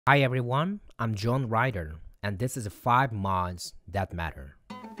Hi everyone, I'm John Ryder, and this is 5 mods that matter.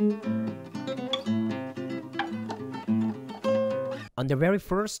 On the very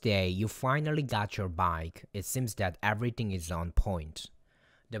first day you finally got your bike, it seems that everything is on point.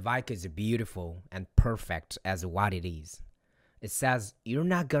 The bike is beautiful and perfect as what it is. It says you're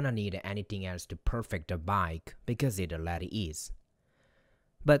not gonna need anything else to perfect the bike because it already is.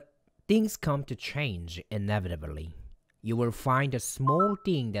 But things come to change inevitably. You will find a small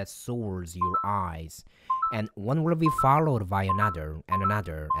thing that soars your eyes, and one will be followed by another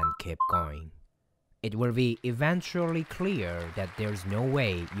and keep going. It will be eventually clear that there's no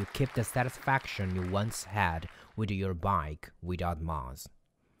way you keep the satisfaction you once had with your bike without mods.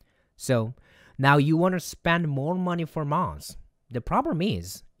 So, now you want to spend more money for mods. The problem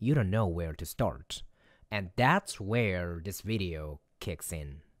is, you don't know where to start. And that's where this video kicks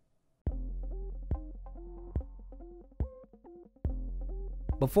in.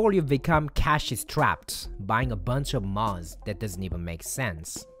 Before you become cash-strapped, buying a bunch of mods that doesn't even make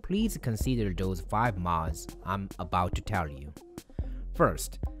sense, please consider those 5 mods I'm about to tell you.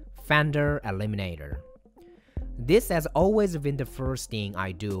 First, Fender Eliminator. This has always been the first thing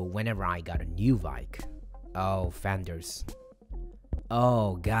I do whenever I got a new bike. Oh, fenders.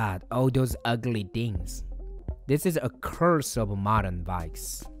 Oh god, oh those ugly things. This is a curse of modern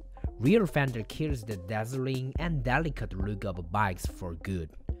bikes. Rear fender kills the dazzling and delicate look of bikes for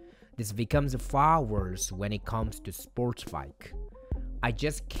good. This becomes far worse when it comes to sports bike. I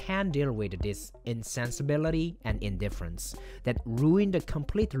just can't deal with this insensibility and indifference that ruin the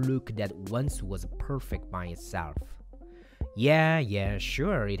complete look that once was perfect by itself. Yeah,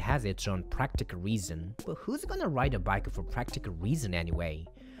 sure, it has its own practical reason, but who's gonna ride a bike for practical reason anyway?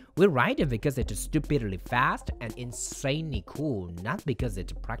 We ride it because it's stupidly fast and insanely cool, not because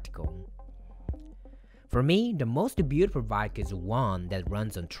it's practical. For me, the most beautiful bike is one that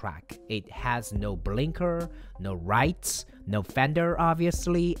runs on track. It has no blinker, no lights, no fender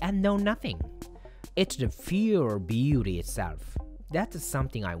obviously, and no nothing. It's the pure beauty itself. That's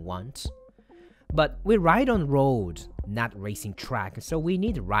something I want. But we ride on road, not racing track, so we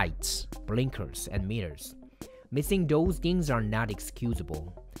need lights, blinkers, and meters. Missing those things are not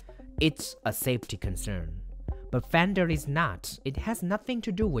excusable. It's a safety concern. But Fender is not. It has nothing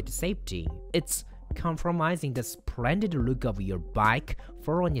to do with safety. It's compromising the splendid look of your bike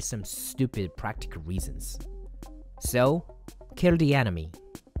for only some stupid practical reasons. So, kill the enemy.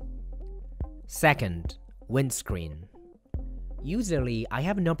 Second, windscreen. Usually, I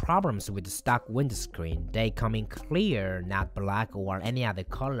have no problems with the stock windscreen. They come in clear, not black or any other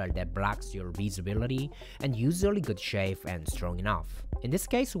color that blocks your visibility, and usually good shape and strong enough. In this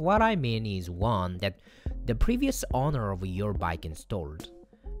case, what I mean is one that the previous owner of your bike installed.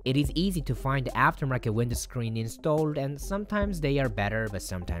 It is easy to find aftermarket windscreen installed, and sometimes they are better, but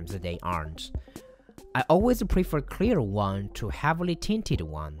sometimes they aren't. I always prefer clear one to heavily tinted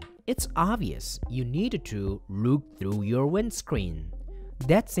one. It's obvious you need to look through your windscreen.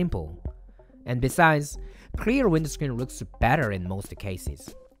 That's simple. And besides, clear windscreen looks better in most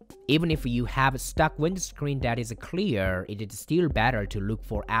cases. Even if you have a stock windscreen that is clear, it is still better to look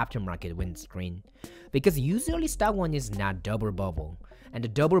for aftermarket windscreen. Because usually stock one is not double bubble, and the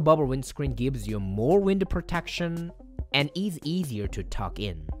double bubble windscreen gives you more wind protection and is easier to tuck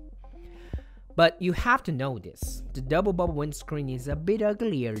in. But you have to know this, the double bubble windscreen is a bit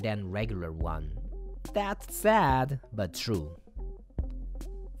uglier than regular one. That's sad, but true.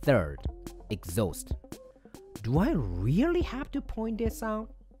 Third, exhaust. Do I really have to point this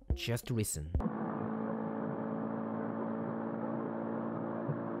out? Just listen.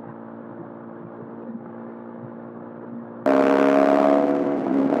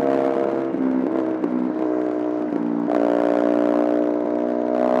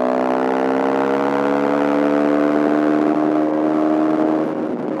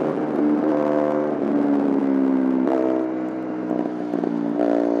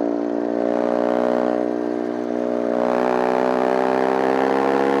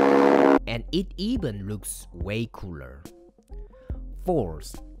 And it even looks way cooler.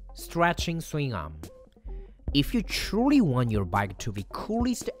 Fourth, stretching swing arm. If you truly want your bike to be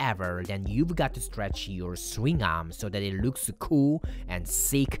coolest ever, then you've got to stretch your swing arm so that it looks cool and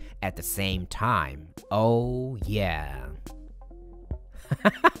sick at the same time. Oh yeah.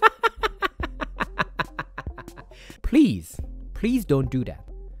 Please don't do that.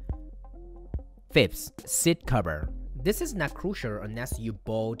 Fifth, seat cover. This is not crucial unless you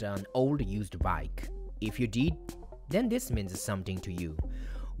bought an old used bike. If you did, then this means something to you.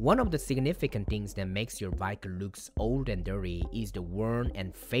 One of the significant things that makes your bike looks old and dirty is the worn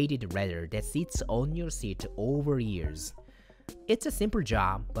and faded leather that sits on your seat over years. It's a simple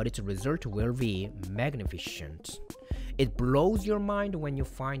job, but its result will be magnificent. It blows your mind when you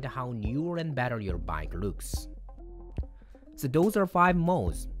find how newer and better your bike looks. So those are 5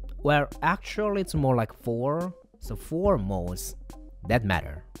 modes. Well, actually it's more like 4. So 4 modes that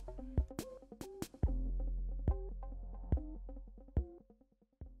matter.